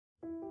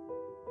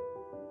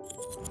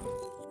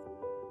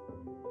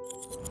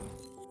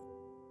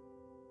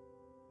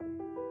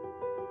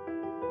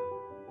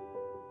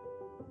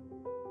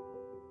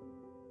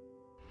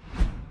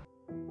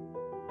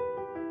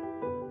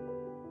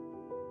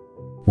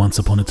Once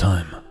upon a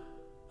time,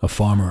 a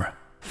farmer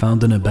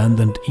found an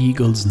abandoned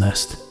eagle's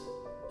nest,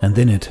 and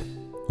in it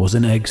was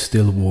an egg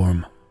still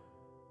warm.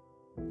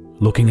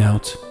 Looking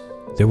out,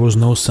 there was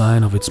no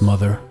sign of its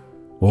mother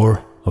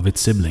or of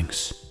its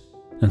siblings,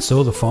 and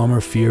so the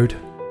farmer feared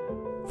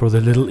for the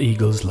little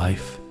eagle's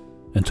life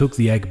and took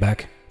the egg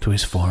back to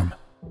his farm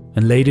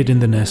and laid it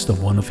in the nest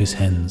of one of his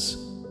hens.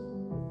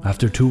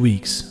 After 2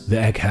 weeks, the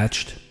egg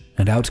hatched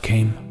and out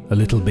came a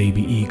little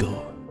baby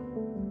eagle.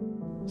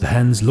 The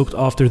hens looked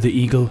after the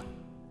eagle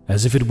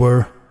as if it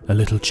were a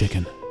little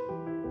chicken,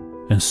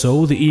 and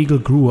so the eagle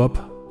grew up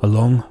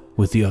along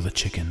with the other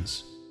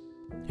chickens.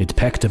 It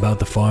pecked about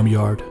the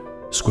farmyard,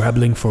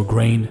 scrabbling for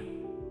grain.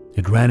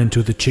 It ran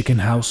into the chicken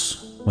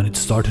house when it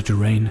started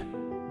to rain.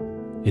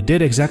 It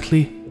did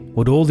exactly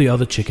what all the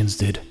other chickens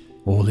did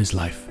all his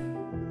life.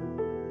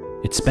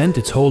 It spent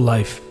its whole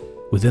life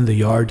within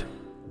the yard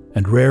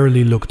and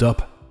rarely looked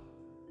up,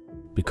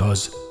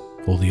 because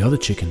all the other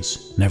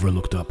chickens never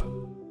looked up.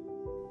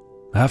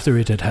 After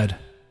it had had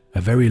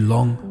a very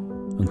long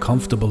and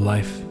comfortable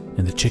life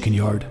in the chicken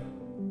yard,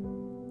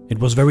 it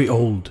was very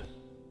old,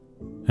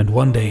 and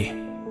one day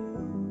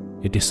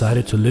it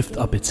decided to lift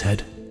up its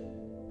head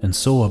and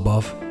saw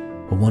above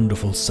a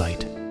wonderful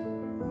sight.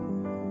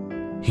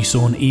 He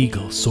saw an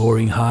eagle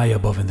soaring high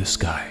above in the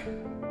sky.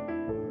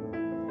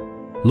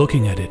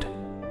 Looking at it,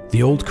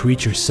 the old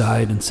creature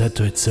sighed and said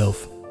to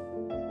itself,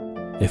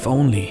 "If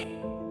only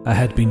I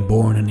had been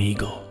born an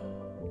eagle."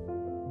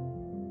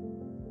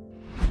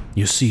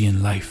 You see,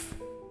 in life,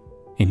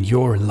 in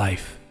your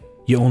life,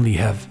 you only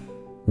have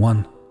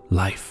one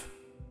life.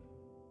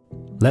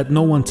 Let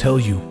no one tell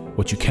you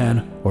what you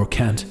can or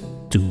can't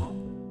do,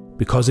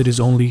 because it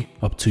is only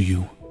up to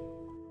you.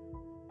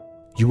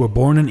 You were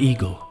born an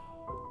eagle,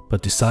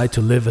 but decide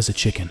to live as a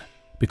chicken,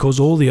 because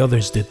all the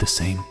others did the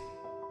same.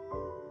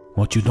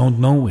 What you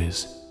don't know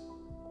is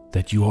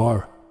that you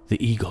are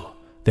the eagle,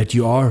 that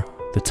you are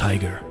the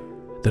tiger,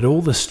 that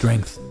all the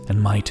strength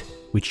and might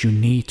which you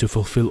need to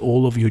fulfill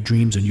all of your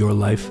dreams in your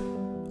life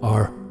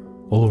are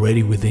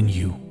already within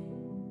you.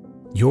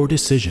 Your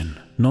decision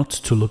not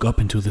to look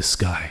up into the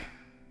sky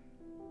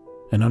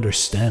and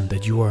understand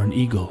that you are an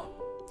eagle,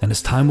 and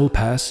as time will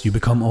pass, you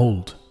become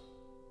old.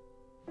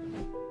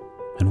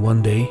 And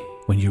one day,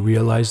 when you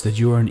realize that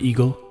you are an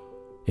eagle,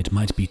 it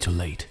might be too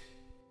late.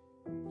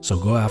 So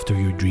go after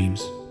your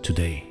dreams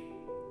today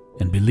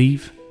and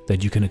believe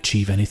that you can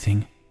achieve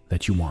anything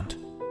that you want.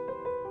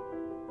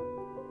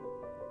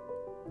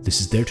 This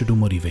is Dare to Do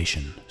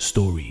Motivation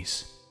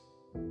Stories.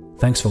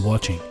 Thanks for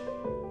watching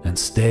and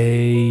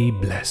stay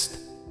blessed.